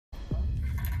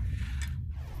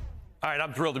All right,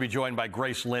 I'm thrilled to be joined by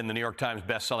Grace Lin, the New York Times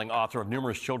bestselling author of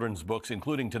numerous children's books,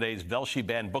 including today's Velshi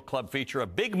Banned Book Club feature, A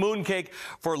Big Mooncake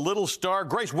for Little Star.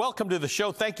 Grace, welcome to the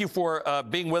show. Thank you for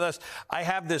being with us. I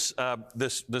have this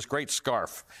great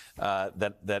scarf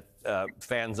that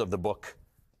fans of the book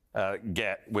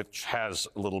get, which has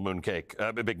Little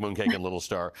Mooncake, Big Mooncake and Little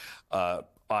Star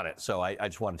on it. So I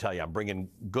just want to tell you, I'm bringing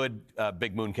good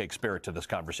Big Mooncake spirit to this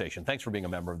conversation. Thanks for being a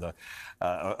member of the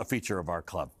a feature of our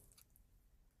club.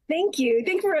 Thank you.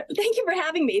 Thank you for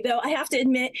having me, though I have to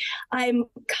admit I'm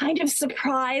kind of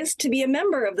surprised to be a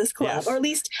member of this club, or at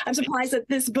least I'm surprised that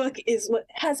this book is what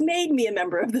has made me a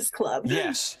member of this club.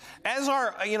 Yes. As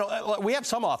are, we have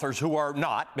some authors who are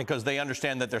not, because they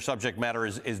understand that their subject matter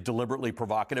is deliberately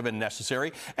provocative and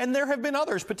necessary. And there have been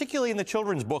others, particularly in the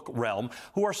children's book realm,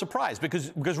 who are surprised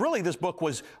because really this book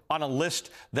was on a list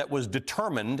that was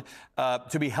determined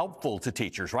to be helpful to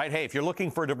teachers, right? Hey, if you're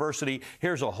looking for diversity,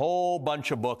 here's a whole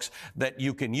bunch of books that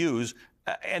you can use.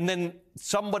 And then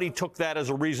somebody took that as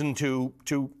a reason to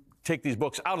take these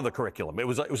books out of the curriculum. It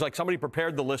was like somebody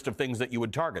prepared the list of things that you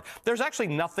would target. There's actually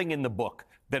nothing in the book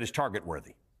that is target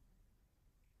worthy.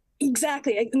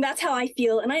 Exactly. And that's how I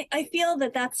feel. And I feel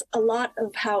that that's a lot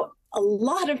of how a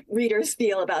lot of readers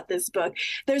feel about this book.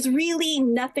 There's really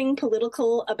nothing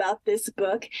political about this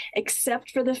book, except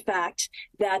for the fact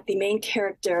that the main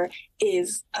character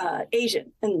is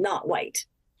Asian and not white.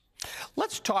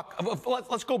 Let's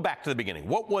go back to the beginning.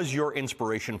 What was your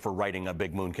inspiration for writing A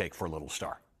Big Mooncake for Little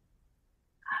Star?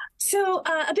 So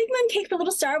A Big Mooncake for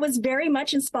Little Star was very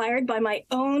much inspired by my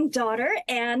own daughter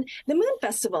and the Moon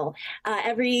Festival.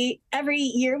 Every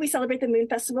year we celebrate the Moon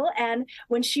Festival, and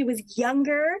when she was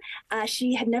younger,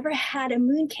 she had never had a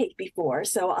mooncake before.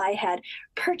 So I had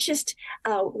purchased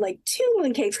like 2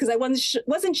 mooncakes because I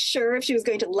wasn't sure if she was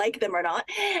going to like them or not,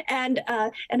 and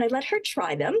I let her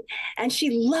try them, and she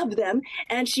loved them,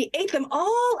 and she ate them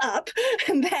all up.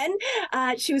 And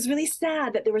then she was really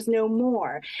sad that there was no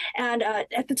more. And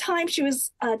at the time, she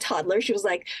was a toddler. She was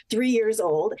like 3 years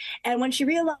old. And when she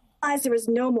realized there was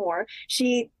no more,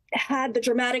 she had the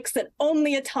dramatics that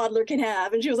only a toddler can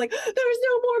have. And she was like, there's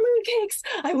no more mooncakes.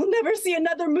 I will never see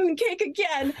another mooncake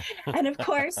again. And of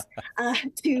course,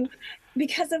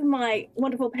 because of my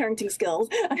wonderful parenting skills,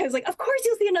 I was like, of course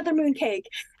you'll see another mooncake.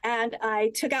 And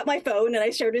I took out my phone and I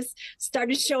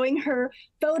started showing her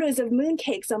photos of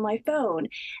mooncakes on my phone.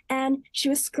 And she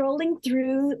was scrolling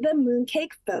through the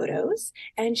mooncake photos,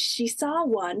 and she saw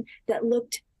one that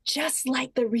looked just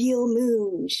like the real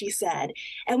moon, she said.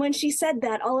 And when she said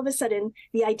that, all of a sudden,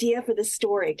 the idea for the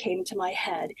story came to my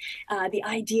head, the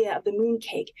idea of the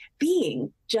mooncake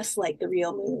being just like the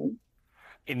real moon.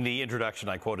 In the introduction,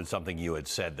 I quoted something you had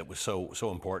said that was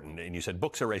so important. And you said,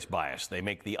 books erase bias. They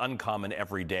make the uncommon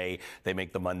everyday. They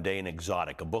make the mundane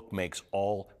exotic. A book makes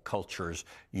all cultures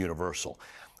universal.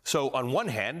 So on one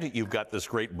hand, you've got this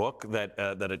great book that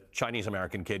a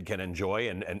Chinese-American kid can enjoy,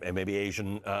 and maybe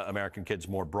Asian American kids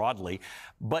more broadly.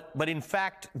 But in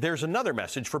fact, there's another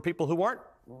message for people who aren't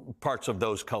parts of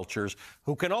those cultures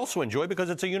who can also enjoy, because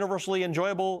it's a universally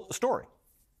enjoyable story.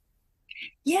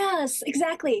 Yes,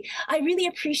 exactly. I really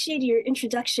appreciate your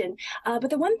introduction.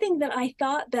 But the one thing that I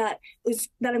thought that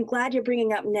I'm glad you're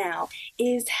bringing up now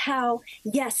is how,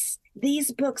 yes,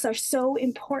 these books are so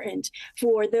important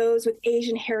for those with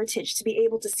Asian heritage to be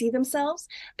able to see themselves,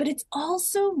 but it's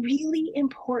also really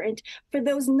important for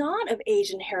those not of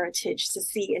Asian heritage to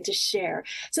see and to share,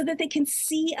 so that they can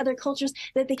see other cultures,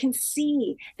 that they can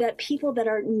see that people that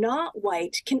are not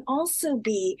white can also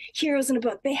be heroes in a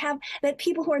book. That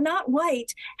people who are not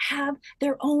white have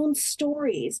their own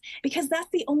stories, because that's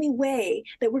the only way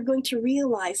that we're going to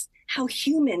realize how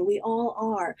human we all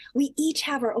are. We each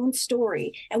have our own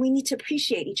story, and we need to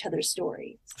appreciate each other's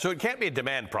story. So it can't be a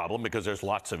demand problem, because there's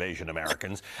lots of Asian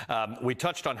Americans. We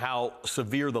touched on how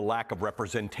severe the lack of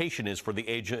representation is for the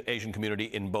Asian community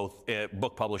in both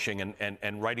book publishing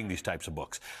and writing these types of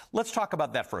books. Let's talk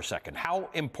about that for a second. How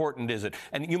important is it?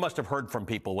 And you must have heard from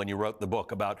people when you wrote the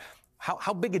book about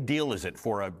how big a deal is it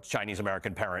for a Chinese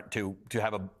American parent to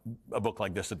have a book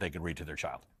like this that they can read to their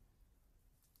child?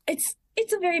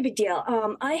 It's a very big deal.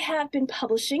 I have been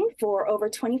publishing for over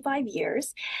 25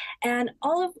 years, and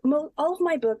all of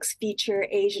my books feature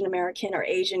Asian American or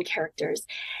Asian characters.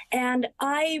 And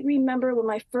I remember when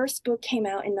my first book came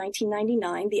out in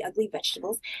 1999, The Ugly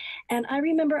Vegetables, and I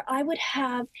remember I would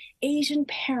have Asian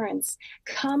parents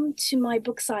come to my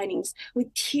book signings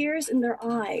with tears in their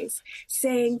eyes,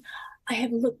 saying, I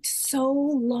have looked so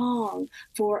long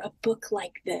for a book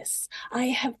like this. I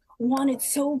have wanted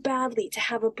so badly to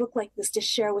have a book like this to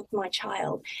share with my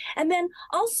child. And then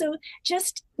also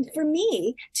just for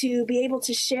me to be able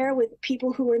to share with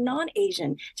people who are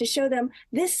non-Asian, to show them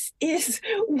this is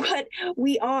what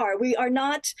we are. We are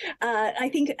not, I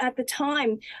think at the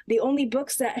time, the only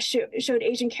books that showed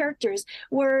Asian characters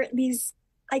were these,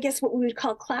 I guess what we would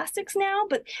call classics now,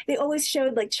 but they always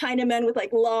showed like Chinamen with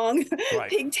like long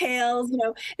pigtails,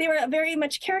 they were very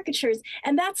much caricatures.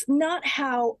 And that's not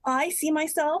how I see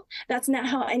myself. That's not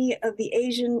how any of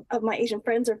my Asian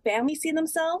friends or family see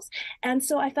themselves. And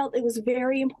so I felt it was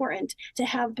very important to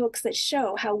have books that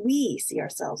show how we see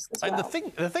ourselves as well.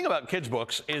 And the thing about kids'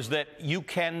 books is that you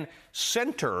can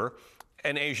center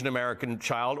an Asian American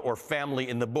child or family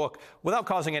in the book without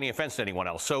causing any offense to anyone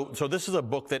else. So this is a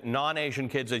book that non-Asian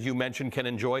kids, as you mentioned, can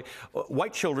enjoy,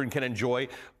 white children can enjoy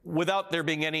without there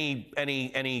being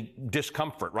any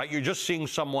discomfort, right? You're just seeing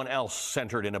someone else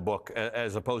centered in a book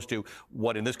as opposed to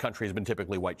what in this country has been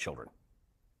typically white children.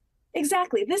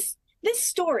 Exactly. This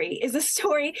story is a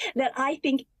story that I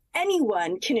think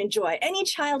anyone can enjoy, any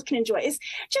child can enjoy. It's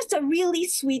just a really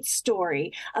sweet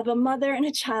story of a mother and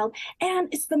a child, and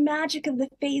it's the magic of the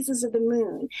phases of the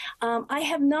moon. I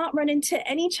have not run into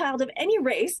any child of any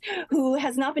race who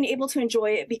has not been able to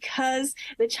enjoy it because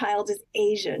the child is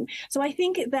Asian. So I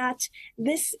think that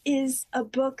this is a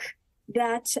book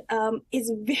that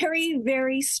is very,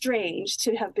 very strange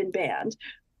to have been banned.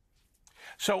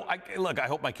 So, look, I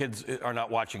hope my kids are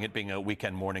not watching it being a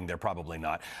weekend morning. They're probably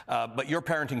not. But your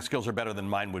parenting skills are better than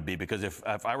mine would be, because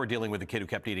if I were dealing with a kid who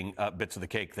kept eating bits of the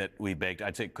cake that we baked,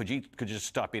 I'd say, could you just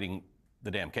stop eating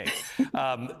the damn cake?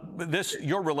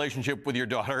 Your relationship with your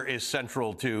daughter is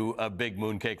central to a Big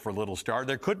Mooncake for Little Star.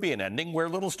 There could be an ending where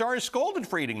Little Star is scolded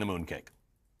for eating the mooncake.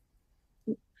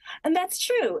 And that's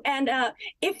true. And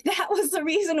if that was the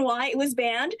reason why it was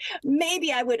banned,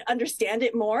 maybe I would understand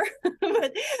it more.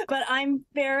 but I'm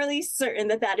fairly certain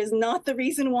that that is not the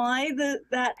reason why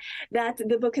that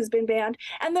the book has been banned.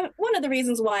 And one of the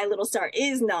reasons why Little Star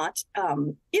is not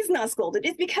scolded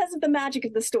is because of the magic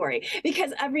of the story.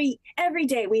 Because every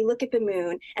day we look at the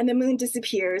moon and the moon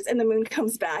disappears and the moon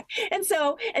comes back. And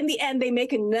so in the end, they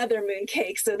make another moon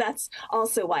cake. So that's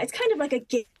also why it's kind of like a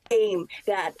game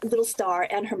that Little Star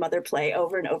and her mother play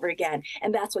over and over again,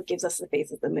 and that's what gives us the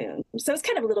phases of the moon. So it's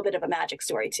kind of a little bit of a magic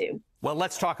story too. Well,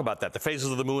 let's talk about that. The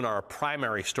phases of the moon are a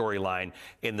primary storyline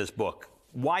in this book.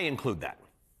 Why include that?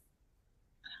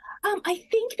 I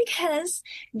think because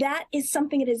that is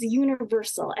something that is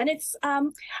universal. And it's,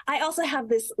 I also have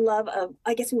this love of,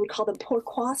 I guess we would call them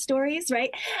pourquoi stories, right?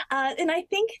 And I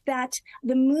think that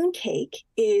the mooncake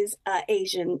is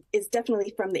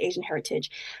definitely from the Asian heritage.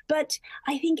 But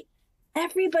I think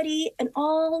everybody and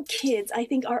all kids, I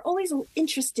think, are always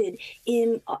interested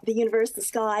in the universe, the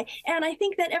sky. And I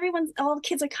think that all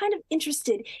kids are kind of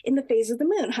interested in the phase of the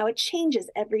moon, how it changes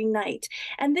every night.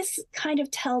 And this kind of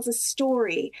tells a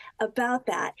story about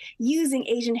that, using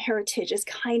Asian heritage as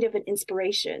kind of an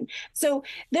inspiration. So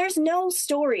there's no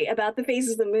story about the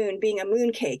phases of the moon being a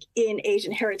mooncake in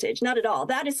Asian heritage, not at all.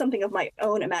 That is something of my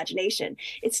own imagination.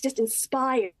 It's just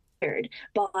inspired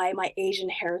by my Asian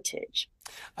heritage.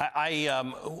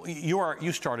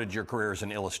 You started your career as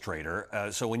an illustrator.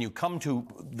 So when you come to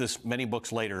this many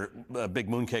books later, Big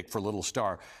Mooncake for Little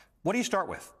Star, what do you start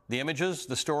with? The images,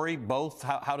 the story, both?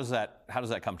 How does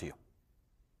that come to you?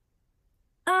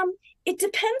 It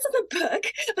depends on the book,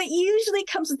 but usually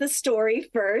comes with the story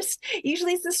first.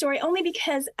 Usually it's the story only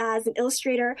because as an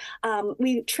illustrator,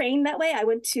 we trained that way. I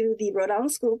went to the Rhode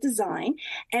Island School of Design,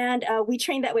 and we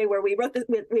trained that way where we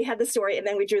had the story and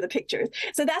then we drew the pictures.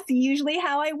 So that's usually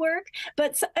how I work.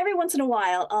 But every once in a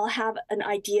while, I'll have an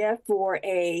idea for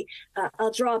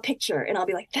I'll draw a picture and I'll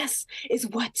be like, this is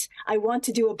what I want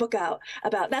to do a book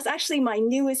about. That's actually my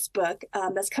newest book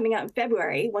that's coming out in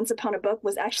February. Once Upon a Book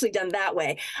was actually done that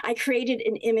way. I created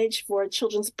an image for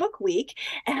Children's Book Week,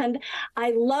 and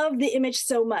I love the image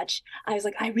so much. I was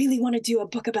like, I really want to do a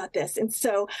book about this. And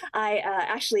so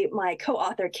actually, my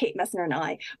co-author, Kate Messner, and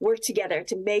I worked together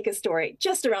to make a story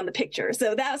just around the picture.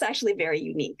 So that was actually very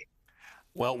unique.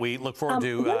 Well, we look forward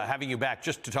to having you back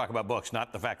just to talk about books,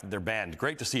 not the fact that they're banned.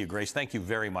 Great to see you, Grace. Thank you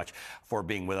very much for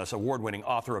being with us. Award-winning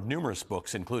author of numerous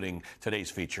books, including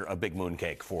today's feature, A Big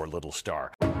Mooncake for Little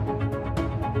Star.